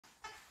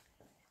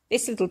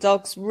This little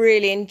dog's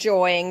really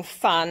enjoying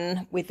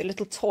fun with a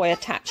little toy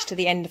attached to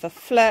the end of a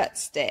flirt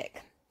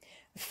stick.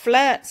 A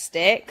flirt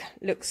stick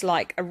looks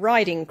like a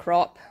riding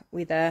crop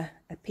with a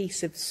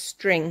piece of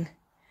string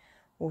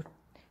or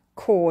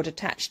cord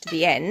attached to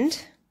the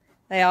end.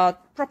 They are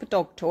proper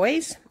dog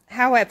toys.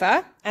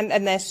 However,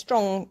 and they're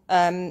strong,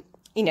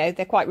 you know,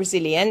 they're quite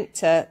resilient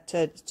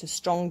to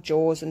strong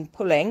jaws and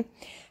pulling.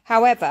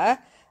 However,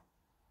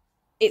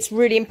 it's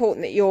really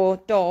important that your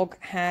dog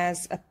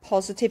has a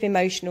positive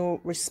emotional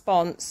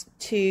response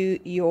to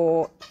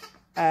your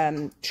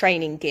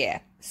training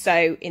gear.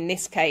 So in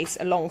this case,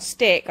 a long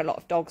stick, a lot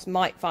of dogs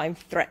might find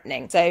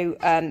threatening. So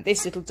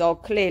this little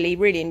dog clearly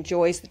really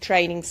enjoys the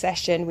training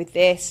session with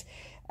this.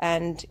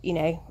 And, you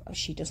know,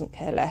 she doesn't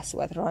care less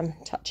whether I'm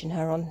touching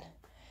her on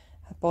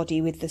her body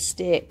with the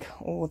stick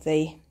or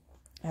the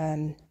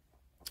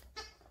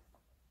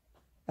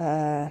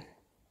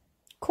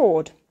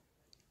cord.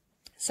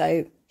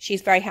 So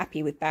she's very happy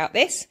about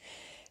this.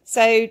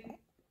 So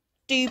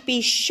do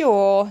be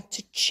sure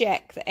to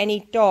check that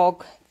any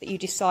dog that you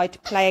decide to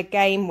play a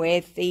game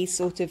with these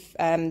sort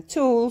of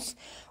tools,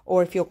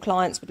 or if your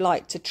clients would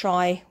like to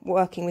try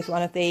working with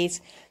one of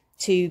these,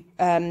 to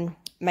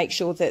make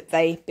sure that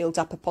they build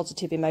up a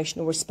positive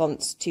emotional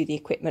response to the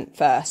equipment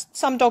first.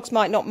 Some dogs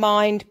might not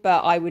mind,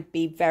 but I would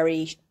be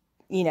very,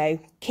 you know,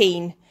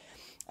 keen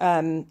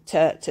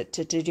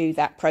to do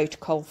that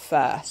protocol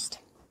first.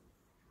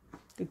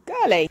 Good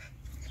girlie.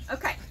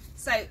 Okay,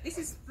 so this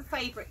is the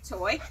favourite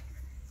toy,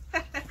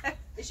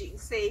 as you can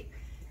see.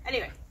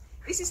 Anyway,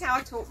 this is how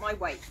I taught my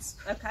weights,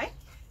 okay?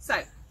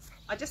 So,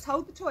 I just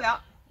hold the toy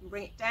up and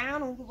bring it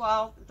down all the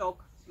while the dog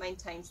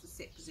maintains the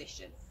sit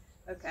position,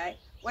 okay?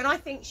 When I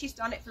think she's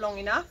done it for long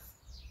enough,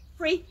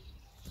 free,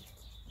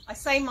 I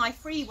say my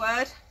free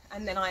word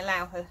and then I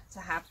allow her to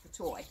have the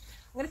toy.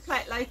 I'm going to play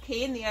it low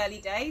key in the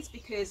early days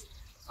because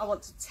I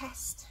want to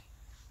test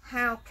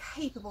how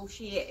capable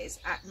she is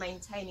at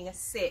maintaining a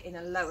sit in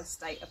a lower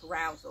state of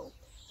arousal.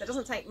 So it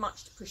doesn't take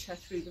much to push her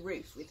through the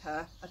roof with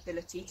her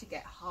ability to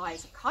get high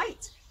as a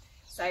kite.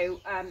 So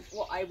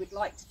what I would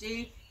like to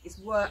do is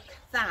work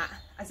that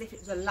as if it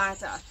was a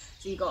ladder.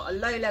 So you've got a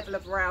low level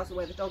of arousal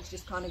where the dog's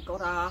just kind of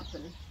got up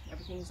and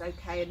everything's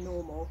okay and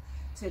normal,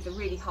 to the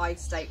really high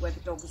state where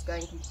the dog is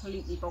going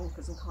completely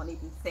bonkers and can't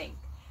even think.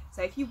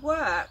 So if you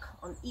work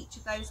on each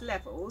of those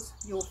levels,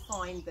 you'll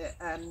find that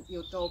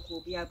your dog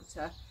will be able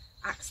to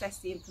access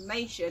the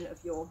information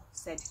of your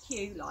said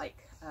cue, like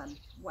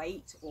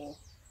weight or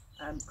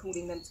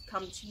calling them to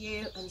come to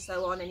you and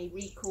so on, any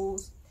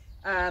recalls,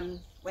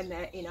 when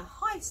they're in a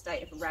high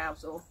state of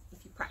arousal,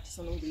 if you practice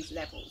on all these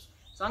levels.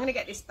 So I'm going to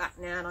get this back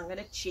now and I'm going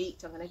to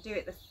cheat. I'm going to do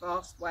it the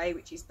fast way,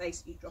 which is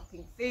basically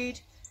dropping food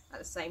at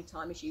the same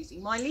time as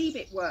using my leave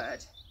it word.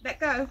 Let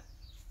go.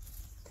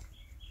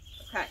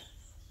 Okay.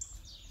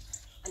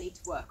 I need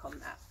to work on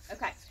that.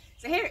 Okay,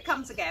 so here it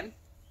comes again,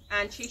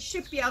 and she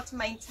should be able to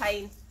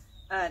maintain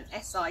an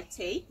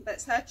SIT, but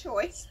it's her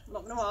choice. I'm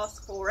not going to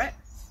ask for it.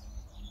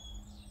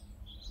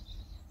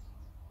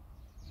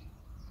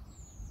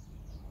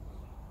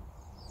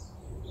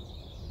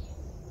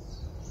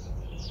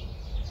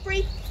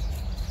 Free.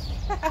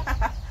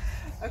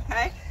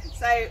 Okay,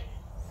 so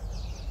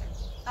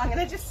I'm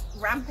going to just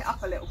ramp it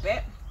up a little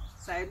bit.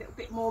 So a little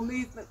bit more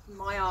movement from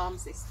my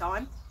arms this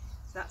time.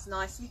 So that's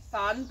nice and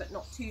fun, but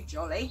not too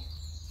jolly.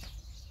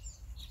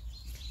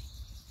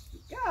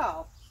 Good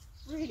girl.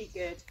 Really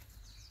good.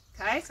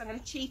 Okay, so I'm going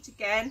to cheat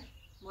again.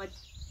 My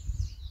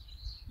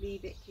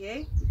leave it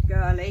cue. Good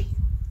girly.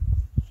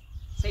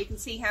 So you can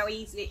see how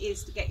easy it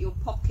is to get your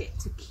pocket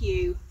to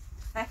cue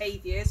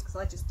behaviours, because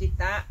I just did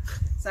that.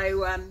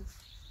 So I'm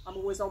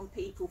always on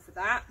people for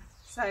that.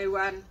 So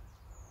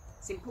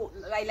it's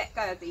important that they let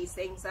go of these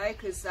things though,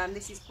 because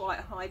this is quite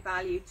a high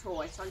value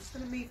toy. So I'm just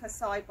going to move her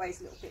sideways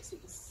a little bit so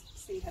you can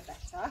see her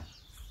better.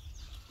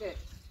 Good.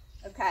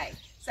 Okay,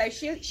 so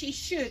she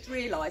should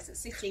realise that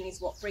sitting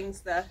is what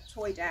brings the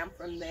toy down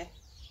from the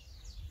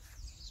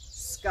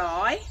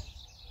sky.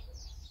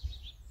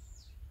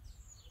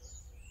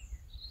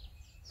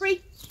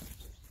 Free.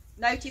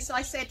 Notice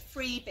I said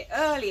free a bit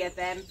earlier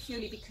then,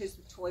 purely because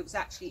the toy was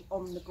actually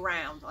on the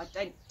ground. I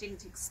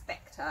didn't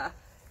expect her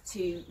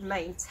to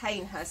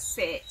maintain her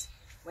sit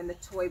when the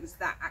toy was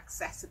that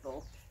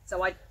accessible.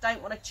 So I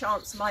don't want to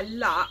chance my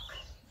luck,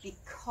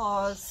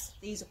 because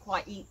these are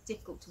quite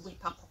difficult to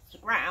whip up off the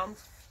ground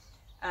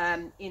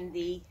in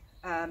the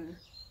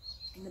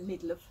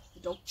middle of the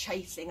dog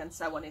chasing and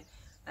so on,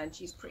 and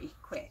she's pretty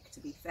quick,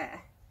 to be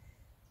fair.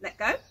 Let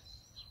go.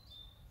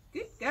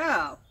 Good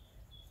girl.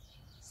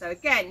 So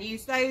again,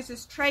 use those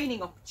as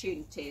training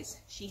opportunities.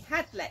 She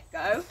had let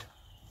go,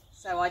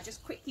 so I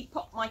just quickly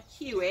popped my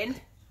cue in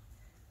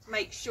to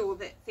make sure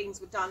that things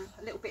were done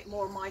a little bit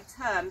more on my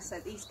terms, so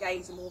these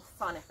games are more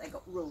fun if they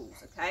got rules.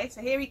 Okay,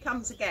 so here he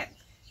comes again.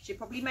 She'll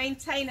probably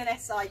maintain an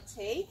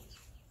SIT.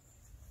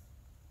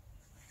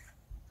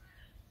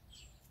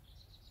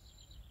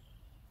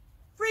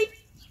 Free.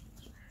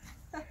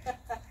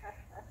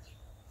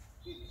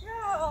 Good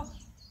girl.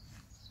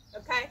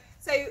 Okay,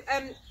 so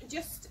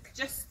just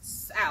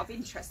out of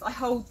interest, I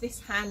hold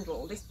this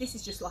handle. This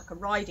is just like a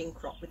riding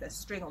crop with a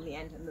string on the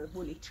end and the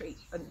woolly treat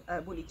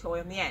and woolly toy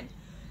on the end.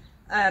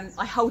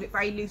 I hold it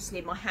very loosely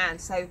in my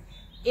hand, so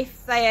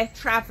if they're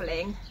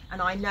travelling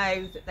and I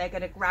know that they're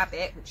going to grab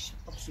it, which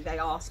obviously they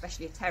are,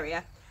 especially a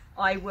terrier,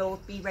 I will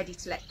be ready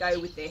to let go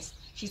with this.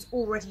 She's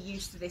already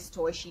used to this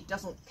toy. She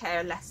doesn't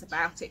care less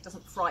about it,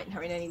 doesn't frighten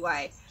her in any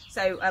way.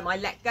 So I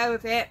let go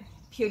of it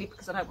purely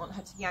because I don't want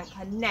her to yank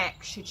her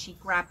neck should she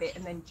grab it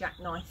and then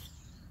jackknife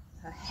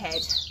her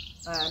head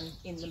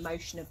in the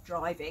motion of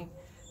driving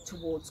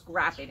towards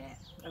grabbing it.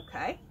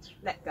 Okay,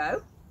 let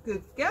go.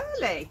 Good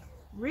girly.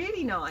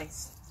 Really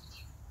nice.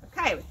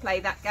 Okay, we'll play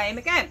that game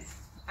again.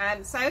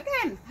 And so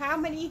again, how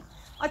many?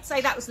 I'd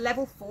say that was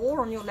level 4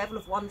 on your level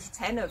of 1 to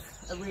 10 of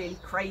a really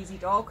crazy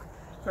dog,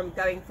 from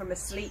going from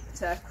asleep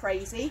to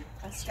crazy.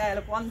 A scale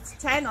of 1 to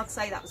 10, I'd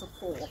say that was a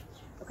 4.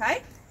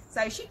 Okay,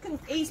 so she can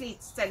easily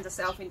send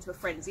herself into a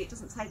frenzy. It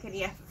doesn't take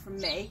any effort from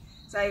me.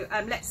 So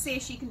let's see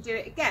if she can do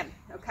it again.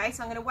 Okay,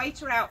 so I'm going to wait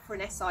her out for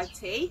an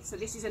SIT. So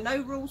this is a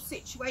no rules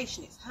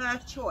situation. It's her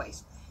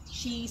choice.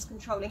 She's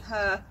controlling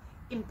her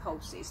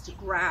impulses to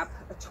grab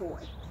a toy.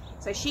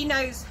 So she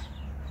knows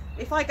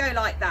if I go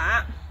like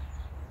that,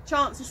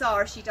 chances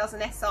are if she does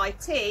an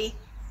SIT,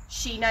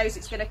 she knows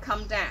it's going to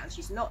come down.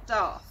 She's not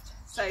daft.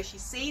 So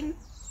she's seen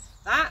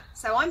that.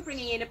 So I'm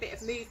bringing in a bit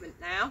of movement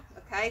now.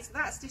 Okay, so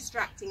that's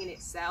distracting in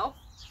itself.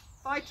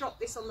 If I drop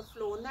this on the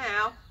floor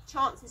now,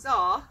 chances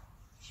are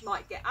she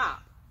might get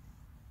up.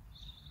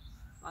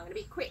 So I'm going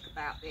to be quick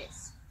about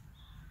this.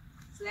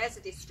 So there's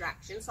a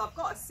distraction. So I've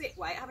got a sit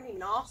weight. I haven't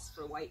even asked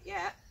for a weight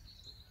yet.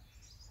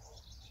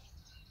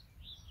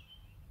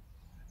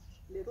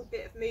 Little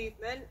bit of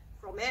movement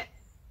from it.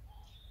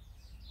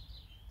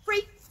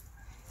 Free.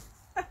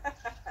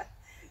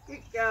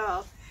 Good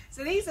girl.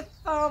 So these are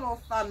far more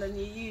fun than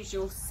your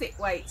usual sit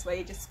weights where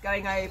you're just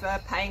going over,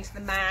 paying to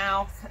the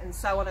mouth and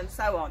so on and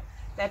so on.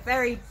 They're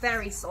very,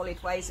 very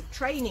solid ways of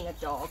training a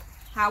dog.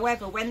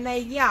 However, when they're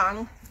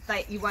young,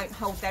 you won't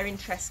hold their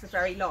interest for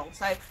very long.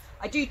 So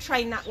I do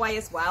train that way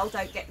as well,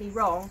 don't get me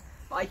wrong,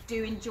 but I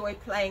do enjoy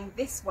playing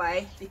this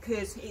way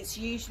because it's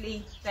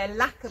usually their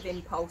lack of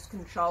impulse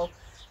control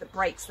that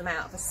breaks them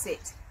out of a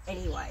sit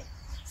anyway.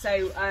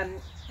 So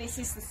this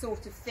is the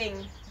sort of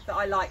thing that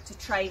I like to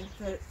train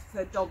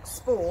for dog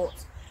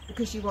sport,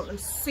 because you want them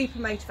super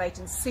motivated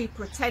and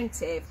super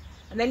attentive,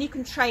 and then you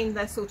can train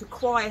the sort of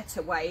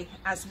quieter way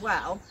as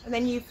well, and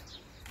then you've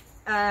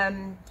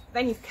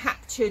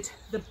captured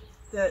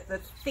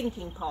the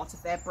thinking part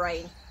of their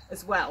brain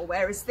as well,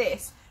 whereas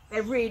this,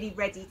 they're really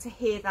ready to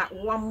hear that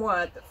one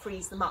word that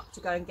frees them up to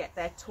go and get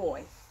their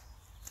toy.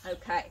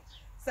 Okay,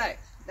 so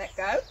let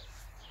go.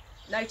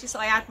 Notice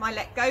I add my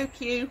let go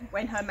cue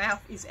when her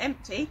mouth is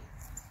empty.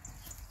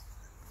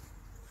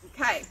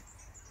 Okay,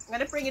 I'm going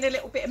to bring in a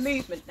little bit of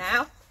movement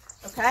now.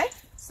 Okay,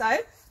 so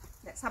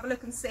let's have a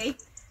look and see.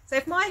 So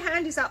if my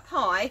hand is up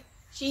high,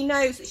 she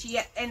knows that she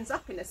ends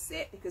up in a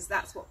sit because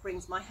that's what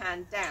brings my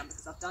hand down,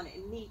 because I've done it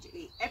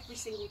immediately every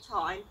single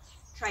time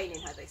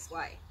training her this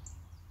way.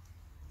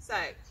 So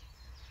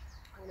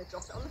I'm going to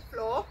drop it on the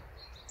floor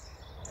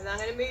and I'm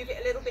going to move it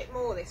a little bit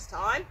more this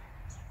time.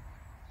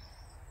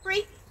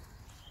 Free.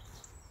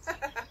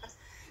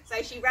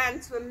 So she ran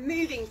to a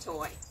moving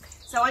toy.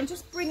 So I'm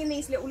just bringing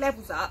these little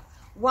levels up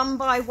one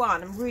by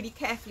one and really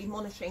carefully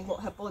monitoring what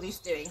her body's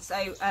doing. So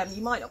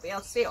you might not be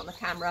able to see it on the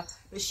camera,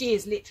 but she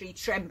is literally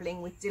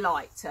trembling with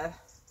delight to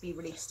be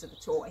released to the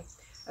toy.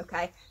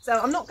 Okay, so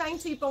I'm not going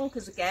too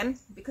bonkers again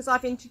because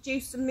I've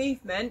introduced some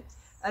movement.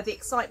 The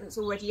excitement's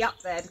already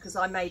up there because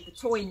I made the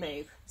toy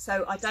move.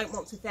 So I don't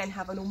want to then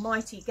have an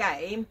almighty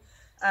game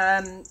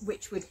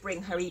which would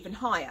bring her even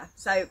higher.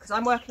 So because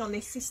I'm working on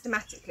this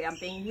systematically, I'm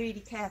being really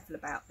careful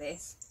about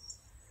this.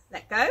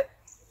 Let go.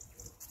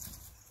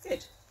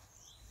 Good.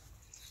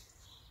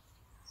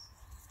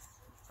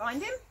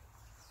 Find him.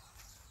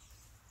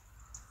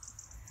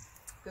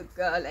 Good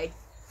girly.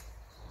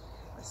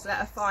 Just let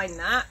her find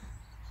that.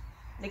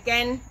 And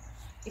again,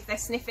 if they're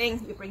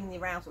sniffing, you're bringing the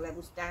arousal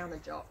levels down a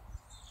jot.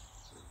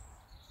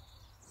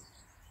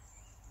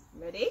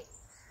 Ready?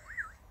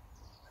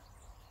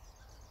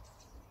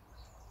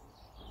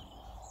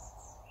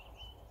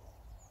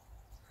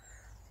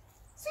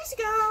 Susie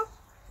girl.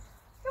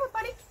 Come on,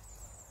 buddy.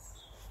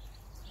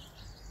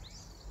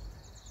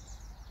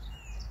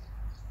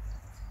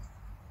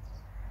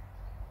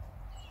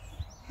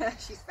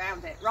 She's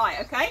found it. Right,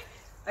 okay.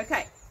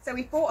 Okay, so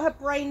we brought her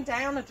brain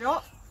down a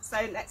drop. So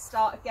let's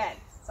start again.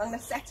 So I'm going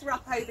to set her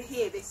up over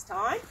here this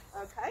time.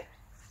 Okay.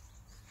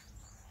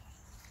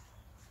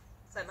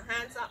 So my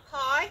hand's up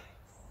high.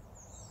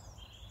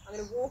 I'm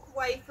going to walk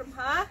away from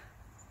her.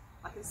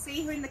 I can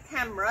see her in the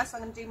camera, so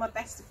I'm going to do my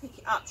best to pick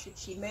it up should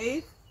she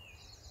move.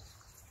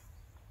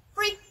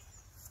 Free.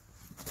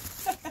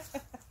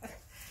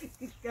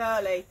 Good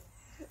girly.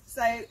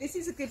 So this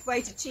is a good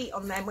way to cheat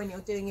on them when you're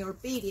doing your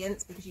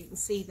obedience, because you can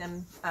see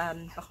them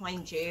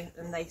behind you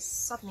and they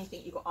suddenly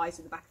think you've got eyes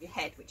in the back of your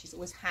head, which is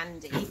always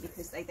handy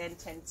because they then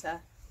tend to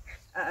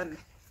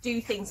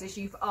do things as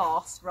you've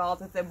asked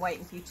rather than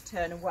waiting for you to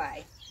turn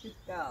away. Good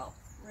girl.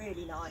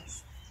 Really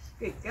nice.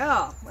 Good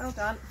girl. Well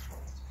done.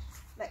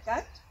 Let go.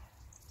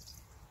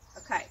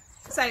 Okay,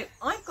 so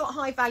I've got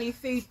high value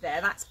food there.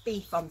 That's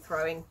beef I'm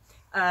throwing,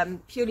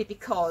 purely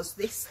because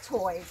this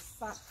toy is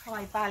such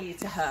high value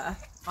to her.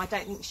 I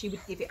don't think she would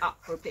give it up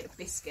for a bit of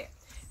biscuit.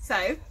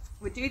 So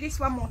we'll do this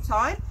one more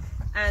time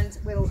and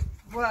we'll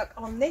work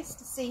on this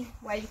to see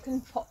where you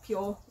can pop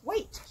your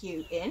weight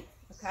cue in.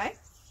 Okay,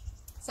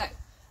 so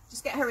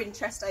just get her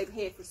interest over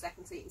here for a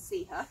second so you can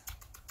see her.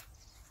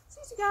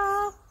 Susie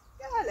girl,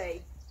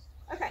 girly.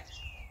 Okay,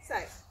 so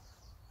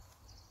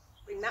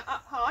bring that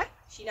up high.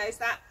 She knows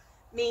that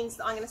means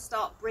that I'm going to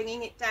start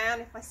bringing it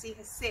down. If I see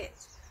her sit,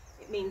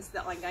 it means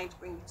that I'm going to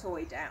bring the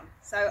toy down.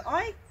 So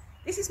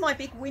this is my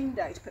big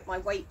window to put my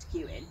weight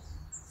cue in.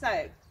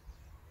 So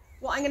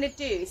what I'm going to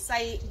do is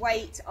say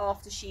wait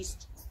after she's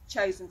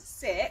chosen to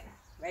sit.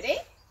 Ready?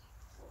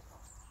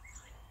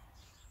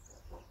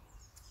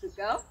 Good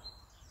girl.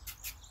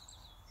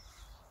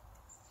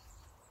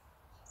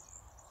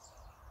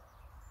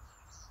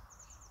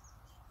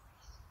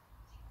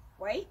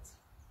 Wait.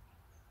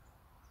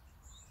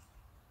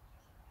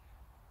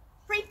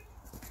 Free.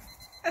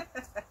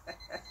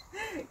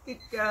 Good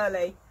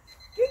girly.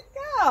 Good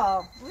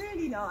girl.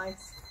 Really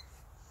nice.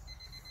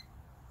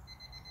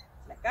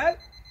 Let go.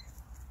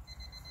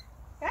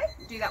 Okay,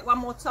 do that one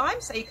more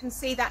time so you can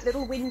see that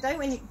little window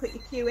when you can put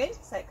your cue in.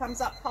 So it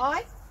comes up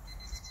high.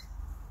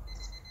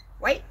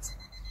 Wait.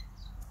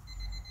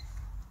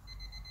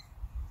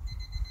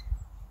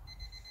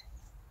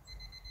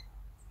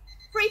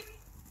 Free.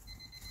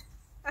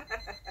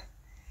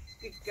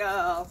 Good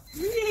girl.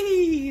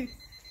 Really,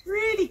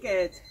 really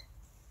good.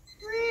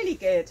 Really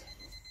good.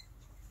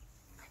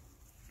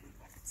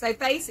 So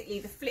basically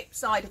the flip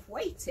side of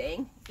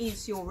waiting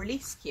is your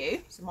release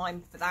cue. So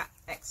mine for that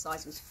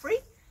exercise was free.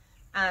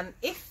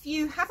 If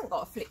you haven't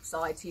got a flip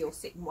side to your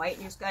sit and wait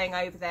and you're just going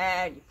over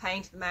there and you're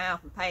paying to the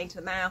mouth and paying to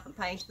the mouth and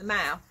paying to the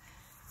mouth,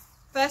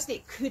 firstly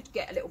it could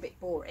get a little bit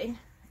boring,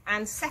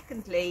 and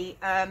secondly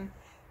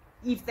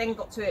you've then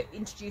got to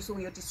introduce all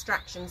your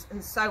distractions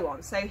and so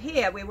on. So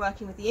here we're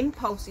working with the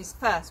impulses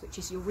first, which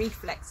is your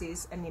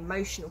reflexes and the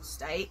emotional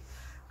state,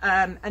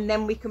 and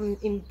then we can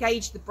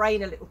engage the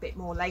brain a little bit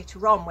more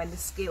later on when the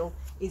skill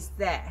is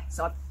there.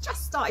 So I've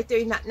just started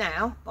doing that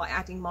now by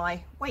adding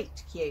my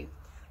weight cue.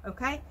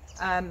 Okay,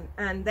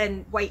 and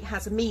then wait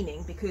has a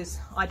meaning because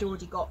I'd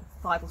already got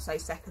 5 or so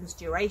seconds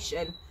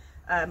duration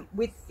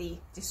with the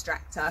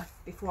distractor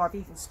before I've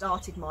even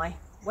started my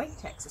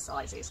weight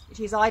exercises, which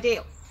is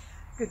ideal.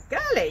 Good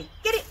girly,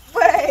 get it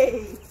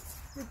way.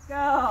 Good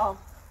girl.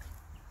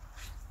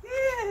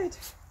 Good.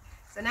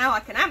 So now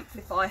I can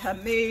amplify her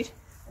mood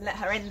and let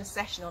her end the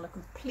session on a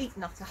complete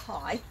and utter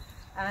high,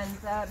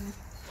 and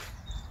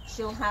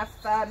she'll have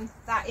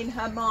that in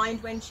her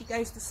mind when she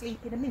goes to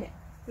sleep in a minute.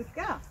 Good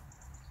girl.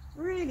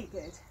 Really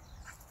good.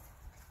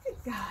 Good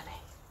girly.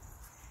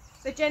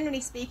 So generally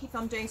speaking, if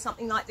I'm doing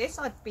something like this,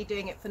 I'd be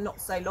doing it for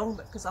not so long,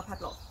 but because I've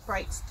had lots of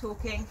breaks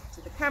talking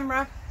to the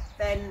camera,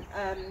 then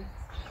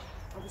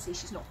obviously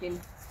she's not been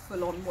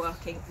full on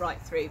working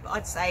right through, but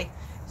I'd say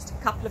just a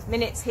couple of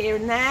minutes here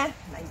and there,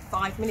 maybe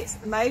 5 minutes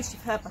at the most.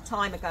 You've heard my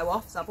timer go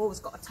off, so I've always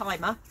got a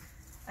timer,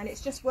 and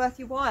it's just worth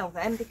your while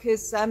then,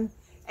 because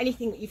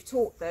anything that you've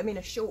taught them in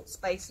a short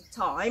space of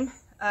time,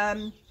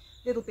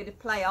 little bit of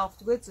play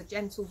afterwards, a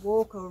gentle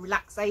walk or a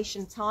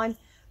relaxation time,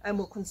 and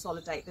we'll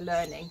consolidate the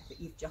learning that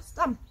you've just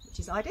done, which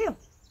is ideal.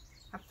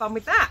 Have fun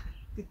with that.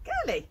 Good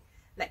girly.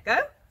 Let go.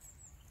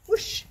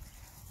 Whoosh.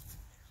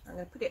 I'm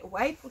going to put it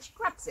away before she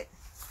grabs it.